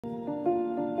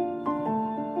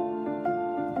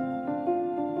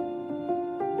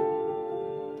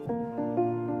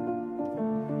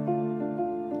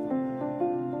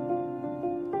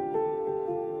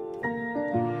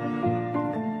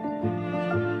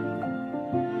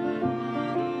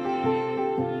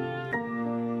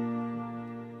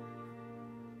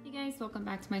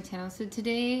my channel. So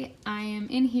today I am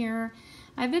in here.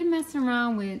 I've been messing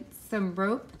around with some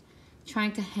rope,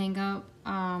 trying to hang up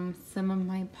some of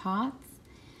my pots.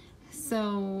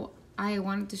 So I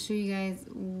wanted to show you guys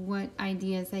what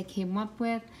ideas I came up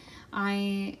with.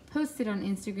 I posted on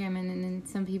Instagram and then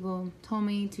some people told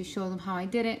me to show them how I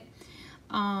did it.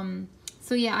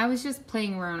 So yeah, I was just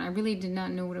playing around. I really did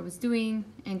not know what I was doing,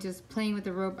 and just playing with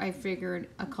the rope, I figured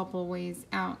a couple ways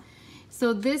out.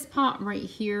 So this pot right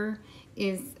here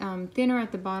is thinner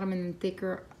at the bottom and then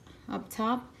thicker up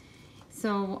top.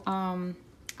 So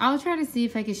I'll try to see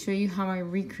if I can show you how I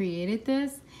recreated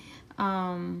this.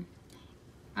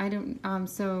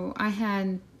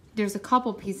 There's a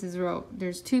couple pieces of rope.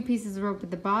 There's 2 pieces of rope at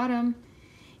the bottom,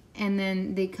 and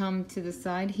then they come to the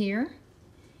side here.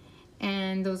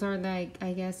 And those are, like,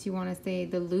 I guess you want to say,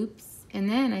 the loops. And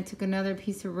then I took another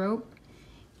piece of rope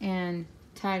and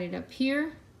tied it up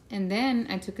here. And then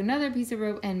I took another piece of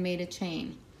rope and made a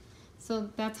chain. So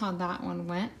that's how that one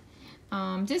went.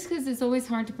 Just because it's always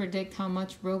hard to predict how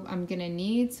much rope I'm gonna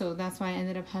need, so that's why I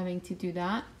ended up having to do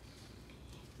that.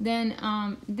 Then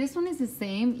this one is the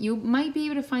same. You might be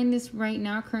able to find this right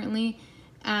now currently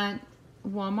at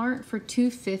Walmart for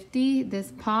 $2.50.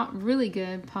 This pot, really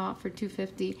good pot for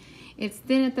 $2.50. It's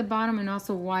thin at the bottom and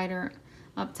also wider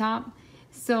up top.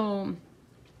 So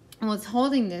what's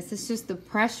holding this is just the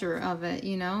pressure of it,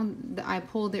 you know. I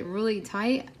pulled it really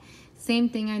tight. Same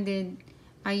thing I did.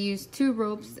 I used 2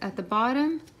 ropes at the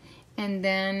bottom, and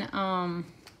then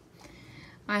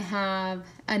I have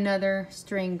another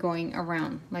string going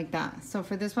around like that. So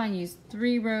for this one I used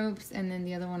 3 ropes, and then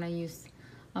the other one I used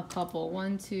a couple.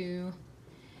 1, 2,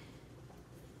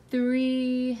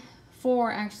 3,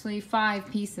 4, actually 5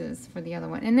 pieces for the other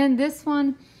one. And then this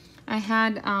one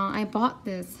I bought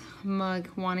this mug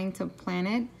wanting to plant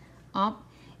it up,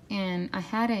 and I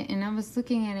had it and I was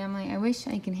looking at it, I'm like, I wish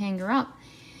I can hang her up.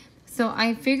 So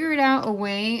I figured out a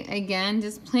way, again,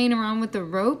 just playing around with the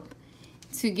rope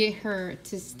to get her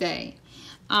to stay.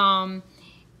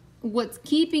 What's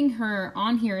keeping her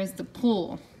on here is the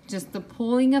pull. Just the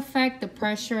pulling effect, the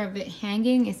pressure of it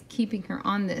hanging is keeping her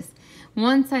on this.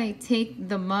 Once I take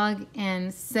the mug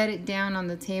and set it down on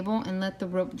the table and let the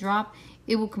rope drop,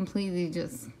 it will completely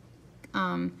just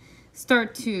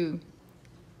start to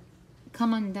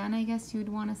come undone, I guess you would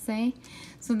want to say.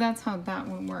 So that's how that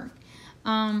would work.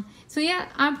 So yeah,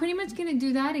 I'm pretty much gonna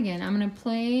do that again. I'm gonna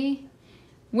play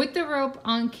with the rope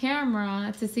on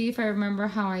camera to see if I remember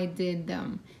how I did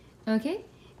them. Okay,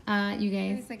 you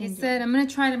guys, like enjoy. I said, I'm gonna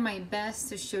try my best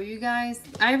to show you guys.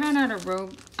 I ran out of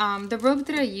rope. The rope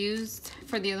that I used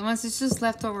for the other ones, it's just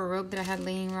leftover rope that I had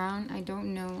laying around. I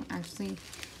don't know actually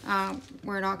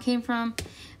where it all came from.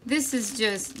 This is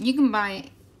just, you can buy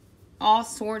all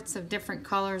sorts of different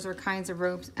colors or kinds of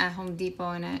ropes at Home Depot,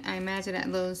 and I imagine at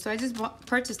Lowe's. So I just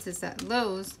purchased this at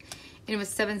Lowe's, and it was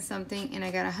 $7 something, and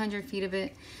I got 100 feet of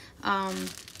it.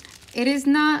 It is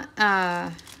not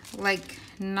like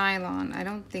nylon. I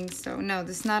don't think so. No,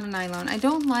 this is not a nylon. I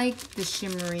don't like the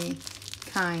shimmery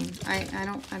kind. I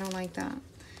don't like that.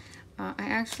 I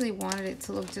actually wanted it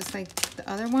to look just like the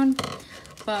other one,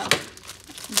 but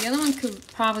the other one could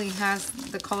probably has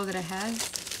the color that it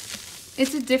has.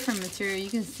 It's a different material. You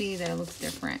can see that it looks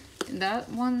different.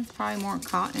 That one's probably more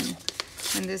cotton,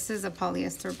 and this is a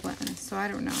polyester blend, so I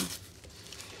don't know.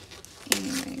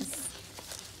 Anyways,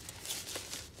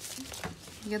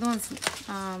 the other one's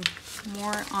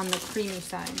more on the creamy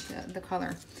side, the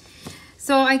color.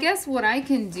 So I guess what I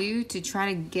can do to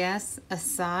try to guess a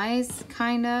size,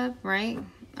 kind of, right?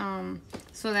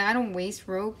 So that I don't waste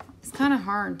rope. It's kind of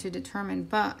hard to determine,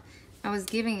 but I was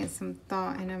giving it some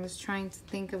thought, and I was trying to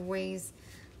think of ways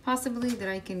possibly that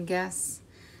I can guess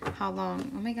how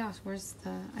long. Oh my gosh, where's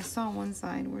the, I saw one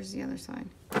side, where's the other side?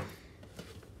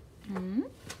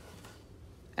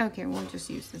 Okay, we'll just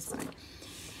use this side.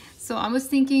 So I was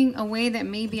thinking a way that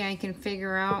maybe I can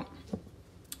figure out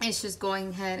is just going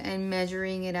ahead and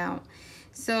measuring it out.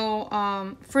 So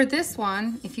for this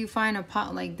one, if you find a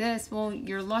pot like this, well,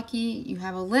 you're lucky you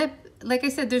have a lip. Like I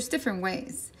said, there's different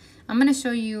ways. I'm going to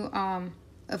show you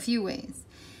a few ways.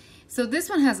 So this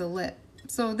one has a lip.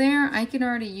 So there, I can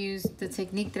already use the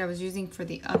technique that I was using for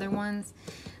the other ones,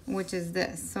 which is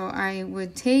this. So I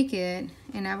would take it,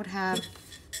 and I would have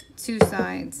 2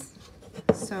 sides.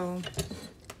 So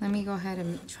let me go ahead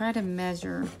and try to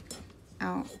measure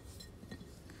out.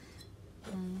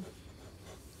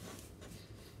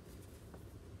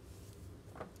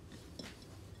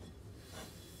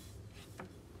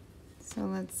 So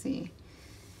let's see.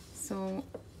 So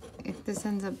if this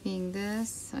ends up being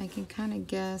this, I can kind of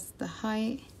guess the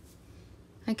height.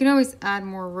 I can always add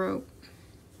more rope.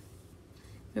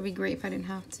 It'd be great if I didn't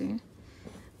have to.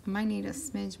 might need a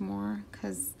smidge more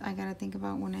because I gotta think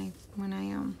about when I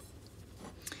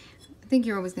think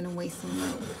you're always gonna waste some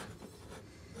rope.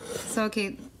 So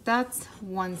okay, that's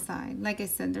one side. Like I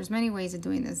said, there's many ways of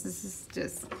doing this. This is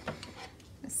just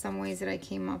some ways that I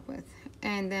came up with.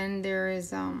 And then there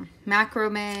is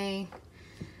macrame.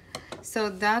 So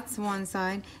that's one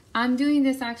side. I'm doing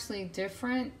this actually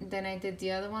different than I did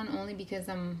the other one, only because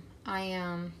I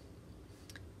am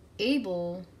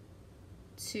able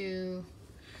to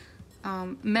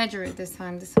measure it this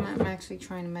time. This time I'm actually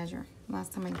trying to measure.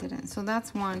 Last time I didn't. So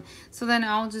that's one. So then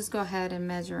I'll just go ahead and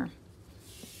measure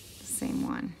the same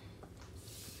one.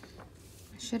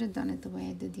 I should have done it the way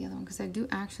I did the other one because I do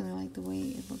actually like the way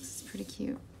it looks. It's pretty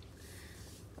cute.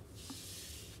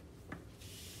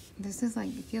 This is like,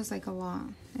 it feels like a lot.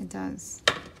 It does.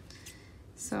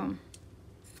 So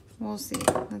we'll see.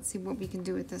 Let's see what we can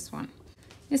do with this one.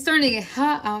 It's starting to get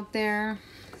hot out there.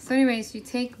 So anyways, you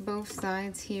take both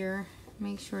sides here.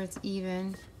 Make sure it's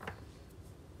even.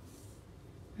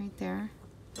 Right there.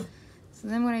 So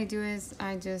then what I do is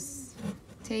I just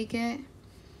take it.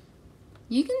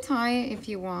 You can tie it if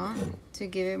you want to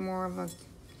give it more of a,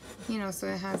 you know, so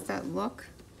it has that look.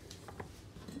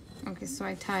 Okay, so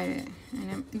I tied it.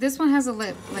 And this one has a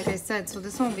lip, like I said, so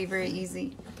this one will be very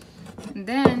easy. And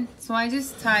then, so I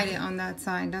just tied it on that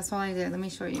side. That's all I did. Let me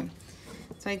show you.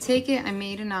 So I take it, I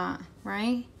made a knot,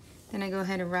 right? Then I go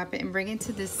ahead and wrap it and bring it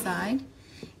to this side.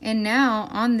 And now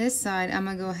on this side, I'm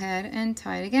gonna go ahead and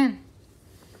tie it again.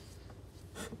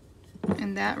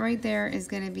 And that right there is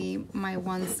gonna be my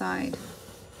one side.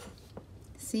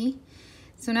 See?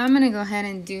 So now I'm gonna go ahead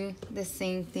and do the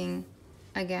same thing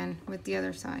again with the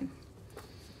other side.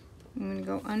 I'm gonna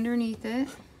go underneath it.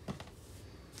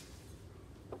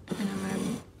 And I'm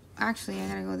gonna, actually I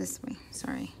gotta go this way,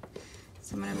 sorry.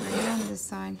 So I'm gonna bring it on this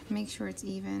side, make sure it's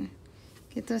even.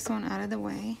 Get this one out of the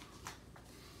way.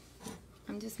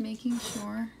 I'm just making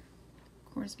sure.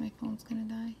 Of course my phone's gonna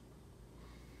die.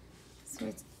 So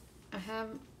it's, I have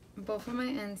both of my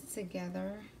ends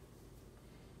together.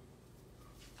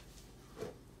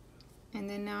 And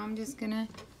then now I'm just gonna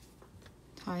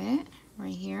tie it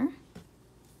right here.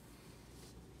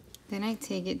 Then I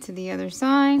take it to the other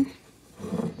side.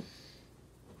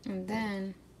 And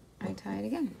then I tie it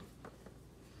again.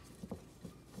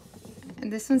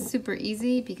 And this one's super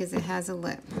easy because it has a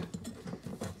lip.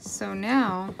 So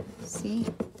now, see,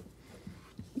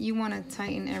 you want to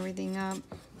tighten everything up.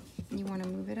 You want to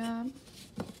move it up.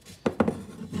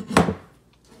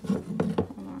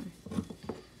 Hold on.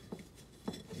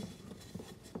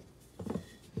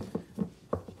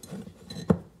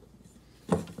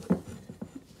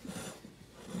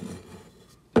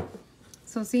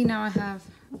 So see, now I have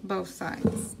both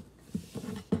sides.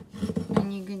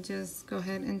 And you can just go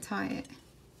ahead and tie it.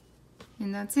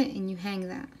 And that's it, and you hang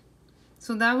that.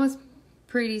 So that was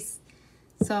pretty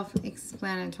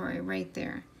self-explanatory right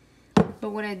there.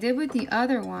 But what I did with the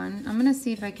other one, I'm gonna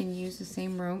see if I can use the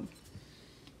same rope.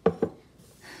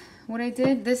 What I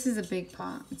did, this is a big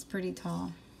pot, it's pretty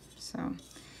tall, so.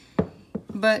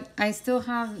 But I still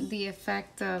have the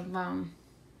effect of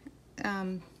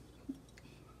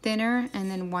thinner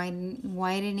and then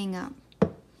widening up.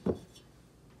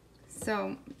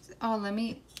 So, oh, let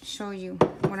me show you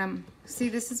what see,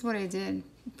 this is what I did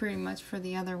pretty much for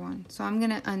the other one. So I'm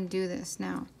gonna undo this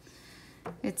now.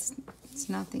 It's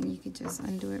nothing, you could just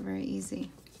undo it very easy.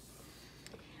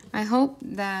 I hope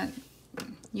that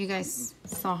you guys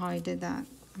saw how I did that.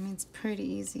 I mean, it's pretty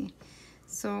easy.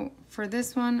 So for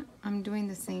this one, I'm doing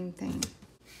the same thing.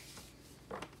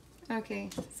 Okay,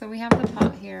 so we have the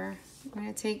pot here. I'm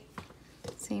gonna take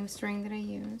the same string that I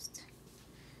used,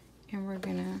 and we're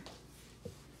gonna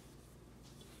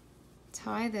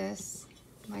tie this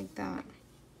like that.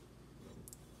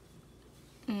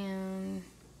 And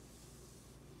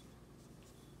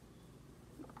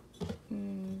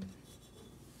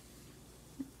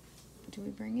do we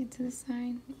bring it to the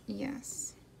side?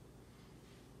 Yes.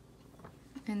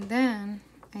 And then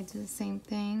I do the same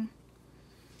thing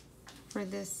for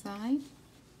this side.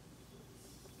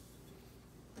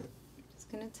 Just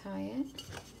gonna tie it.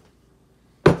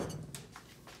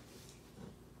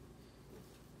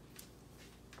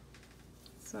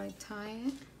 So I tie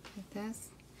it like this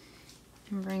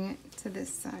and bring it to this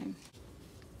side.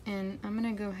 And I'm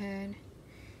gonna go ahead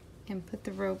and put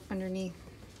the rope underneath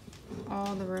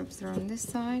all the ropes that are on this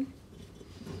side.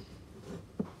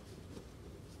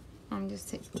 I'm just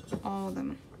taking all of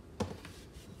them.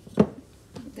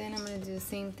 Then I'm gonna do the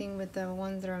same thing with the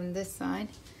ones that are on this side.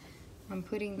 I'm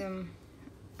putting them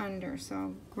under, so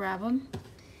I'll grab them,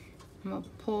 I'm gonna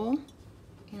pull,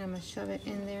 and I'm gonna shove it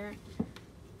in there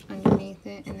underneath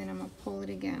it, and then I'm gonna pull it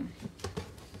again.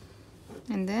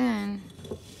 And then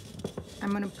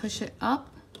I'm gonna push it up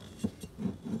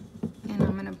and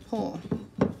I'm gonna pull.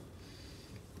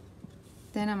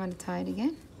 Then I'm gonna tie it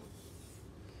again,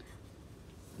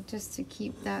 just to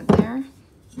keep that there.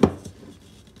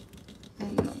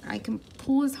 And look, I can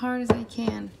pull as hard as I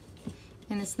can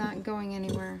and it's not going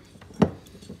anywhere.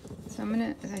 So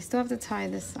I still have to tie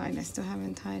this side. I still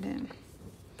haven't tied it.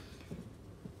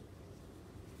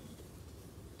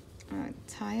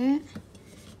 Tie it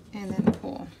and then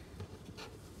pull.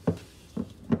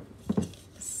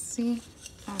 See,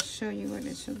 I'll show you what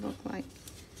it should look like.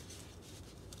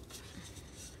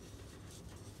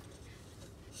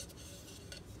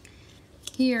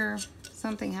 Here,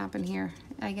 something happened here.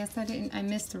 I guess I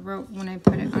missed the rope when I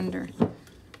put it under.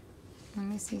 Let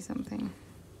me see something.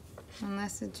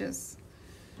 Unless it just,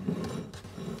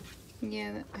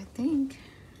 yeah, I think,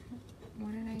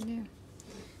 what did I do?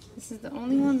 This is the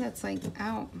only one that's like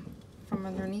out from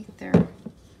underneath there.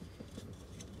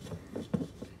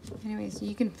 Anyways,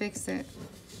 you can fix it.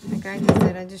 Like I just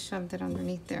did, I just shoved it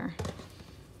underneath there.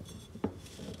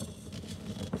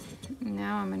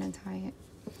 Now I'm gonna tie it.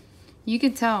 You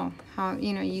could tell how,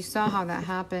 you saw how that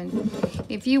happened.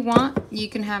 If you want, you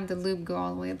can have the loop go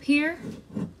all the way up here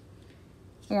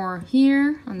or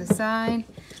here on the side,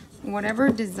 whatever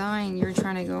design you're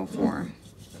trying to go for.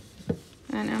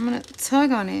 And I'm gonna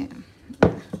tug on it.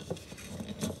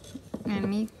 And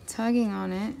me tugging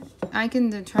on it, I can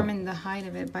determine the height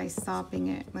of it by stopping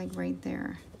it like right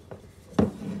there.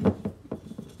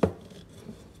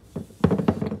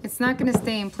 It's not gonna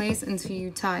stay in place until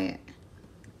you tie it.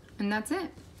 And that's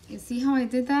it. You see how I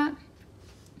did that?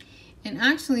 And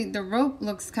actually the rope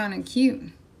looks kind of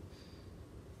cute.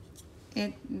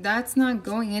 That's not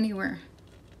going anywhere.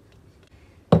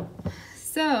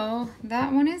 So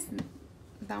that one's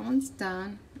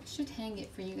done. I should hang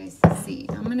it for you guys to see.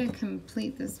 I'm gonna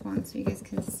complete this one so you guys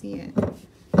can see it.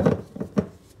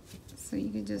 So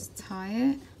you could just tie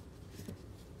it.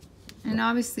 And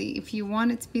obviously if you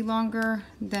want it to be longer,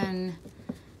 then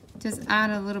just add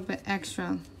a little bit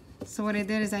extra. So what I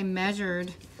did is I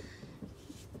measured,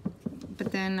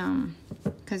 but then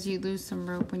because you lose some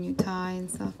rope when you tie and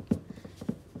stuff.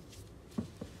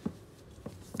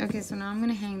 Okay, so now I'm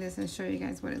gonna hang this and show you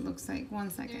guys what it looks like.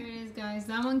 1 second. There it is, guys.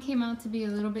 That one came out to be a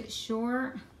little bit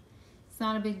short. It's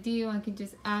not a big deal. I could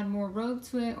just add more rope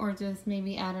to it or just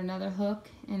maybe add another hook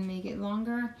and make it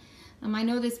longer. I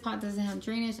know this pot doesn't have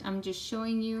drainage. I'm just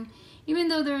showing you. Even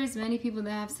though there is many people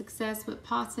that have success with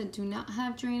pots that do not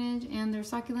have drainage and they're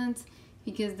succulents,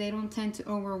 because they don't tend to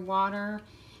overwater.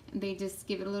 They just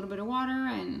give it a little bit of water,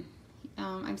 and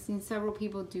I've seen several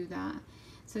people do that.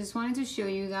 So I just wanted to show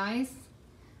you guys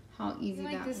how easy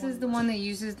that is. This is the one that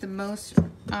uses the most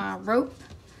rope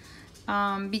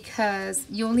because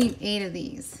you'll need 8 of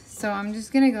these. So I'm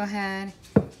just gonna go ahead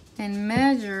and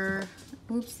measure.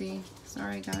 Oopsie,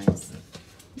 sorry guys.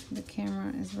 The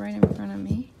camera is right in front of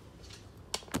me.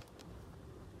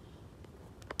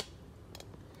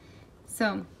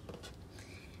 So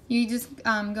you just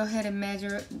go ahead and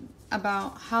measure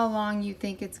about how long you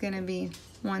think it's gonna be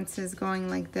once it's going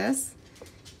like this.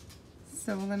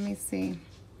 So let me see.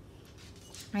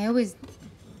 I always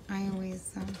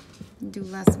do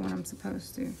less than what I'm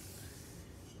supposed to.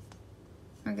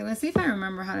 Okay, let's see if I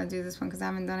remember how to do this one because I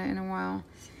haven't done it in a while.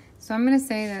 So I'm gonna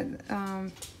say that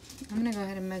I'm gonna go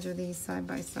ahead and measure these side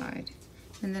by side,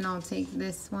 and then I'll take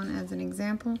this one as an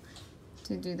example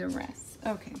to do the rest.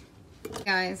 Okay.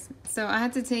 Guys, so I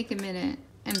had to take a minute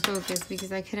and focus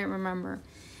because I couldn't remember.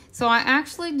 So I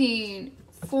actually need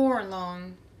 4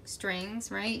 long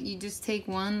strings, right? You just take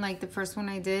one like the first one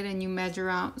I did and you measure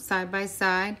out side by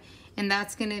side, and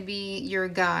that's gonna be your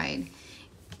guide.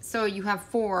 So you have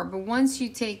 4, but once you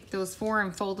take those 4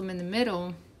 and fold them in the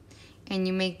middle and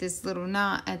you make this little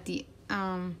knot at the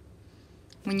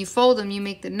when you fold them, you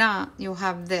make the knot, you'll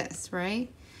have this, right?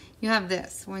 You have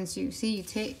this. Once you see,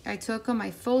 I took them,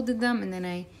 I folded them, and then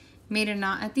I made a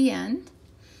knot at the end.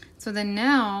 So then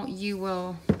now you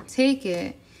will take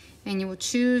it and you will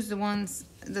choose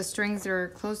the strings that are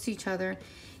close to each other.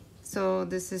 So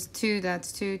this is 2,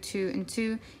 that's 2, 2, and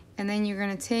 2. And then you're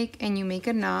gonna take and you make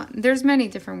a knot. There's many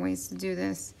different ways to do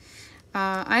this.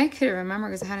 I couldn't remember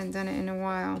because I hadn't done it in a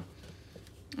while.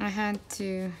 I had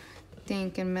to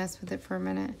think and mess with it for a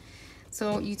minute.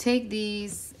 So you take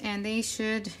these and they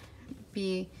should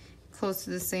be close to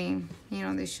the same. You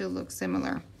know, they should look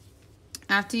similar.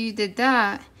 After you did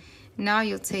that, now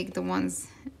you'll take the ones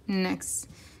next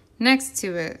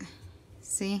to it.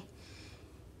 See?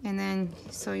 And then,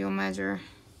 so you'll measure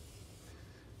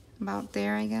about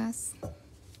there, I guess.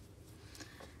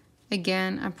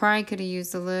 Again, I probably could have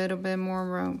used a little bit more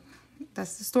rope.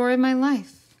 that's the story of my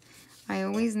life. I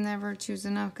always never choose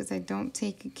enough because I don't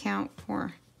take account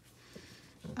for.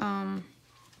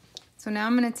 So now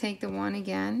I'm going to take the one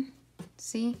again.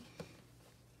 See?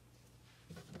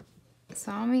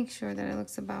 So I'll make sure that it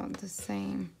looks about the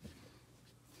same.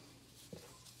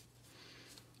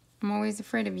 I'm always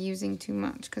afraid of using too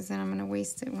much because then I'm going to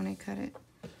waste it when I cut it.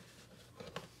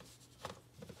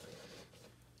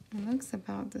 It looks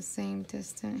about the same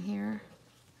distance here.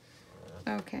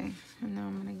 Okay, and now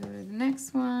I'm going to go to the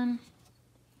next one.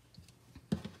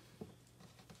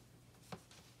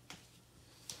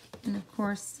 And of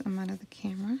course, I'm out of the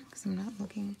camera because I'm not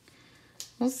looking.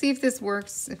 We'll see if this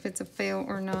works, if it's a fail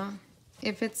or not.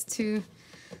 If it's too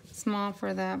small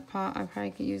for that pot, I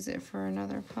probably could use it for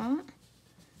another pot.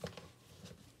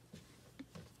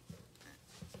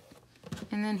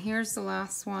 And then here's the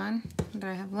last one that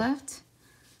I have left.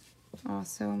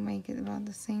 Also make it about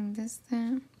the same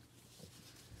distance.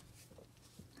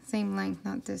 Same length,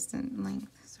 not distant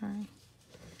length, sorry.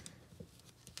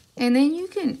 And then you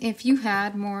can, if you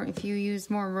use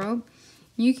more rope,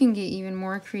 you can get even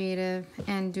more creative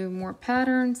and do more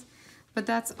patterns. But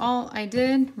that's all I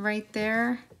did right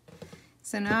there.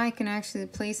 So now I can actually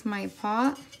place my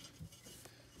pot.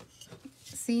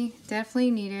 See,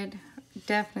 definitely needed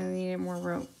more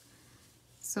rope.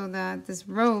 So that this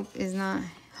rope is not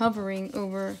hovering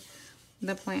over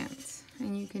the plant.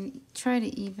 And you can try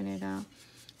to even it out.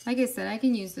 Like I said, I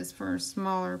can use this for a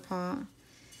smaller pot.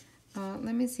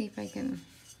 Let me see if I can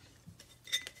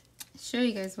show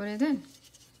you guys what I did.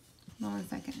 Hold on a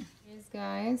second. Here's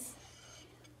guys.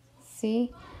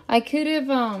 See? I could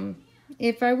have,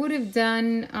 if I would have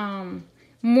done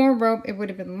more rope, it would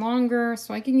have been longer.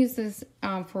 So I can use this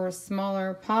for a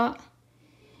smaller pot.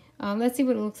 Let's see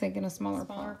what it looks like in a smaller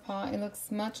pot. It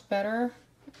looks much better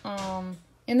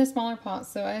in the smaller pot.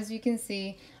 So as you can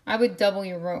see, I would double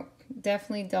your rope.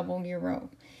 Definitely double your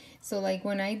rope. So like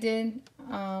when I did,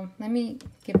 let me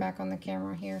get back on the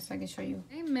camera here so I can show you.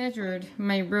 I measured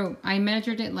my rope. I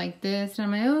measured it like this.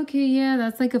 And I'm like, okay, yeah,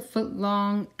 that's like 1 foot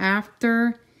long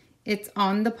after it's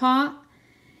on the pot.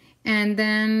 And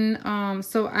then,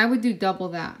 so I would do double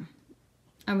that.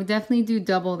 I would definitely do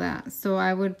double that. So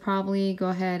I would probably go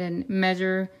ahead and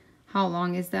measure how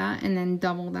long is that and then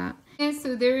double that. Okay,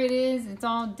 so there it is. It's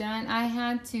all done. I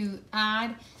had to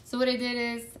add. So what I did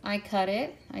is I cut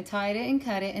it. I tied it and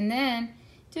cut it. And then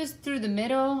just through the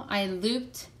middle, I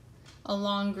looped a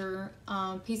longer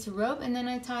piece of rope and then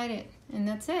I tied it. And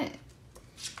that's it.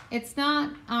 It's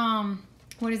not,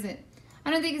 what is it? I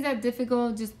don't think it's that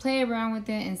difficult. Just play around with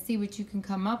it and see what you can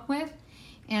come up with.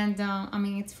 And I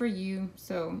mean, it's for you.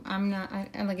 So I'm not,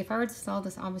 like if I were to sell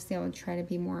this, obviously I would try to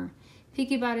be more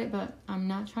picky about it, but I'm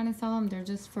not trying to sell them. They're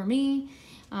just for me,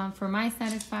 for my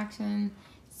satisfaction.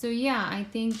 So yeah, I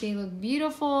think they look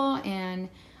beautiful. And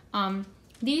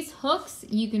these hooks,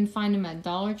 you can find them at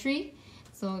Dollar Tree.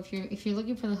 So if you're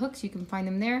looking for the hooks, you can find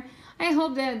them there. I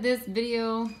hope that this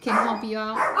video can help you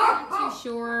out. I'm not too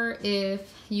sure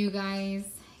if you guys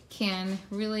can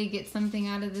really get something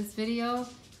out of this video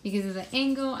because of the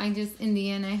angle. In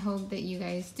the end, I hope that you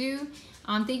guys do.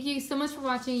 Thank you so much for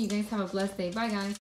watching. You guys have a blessed day. Bye, guys.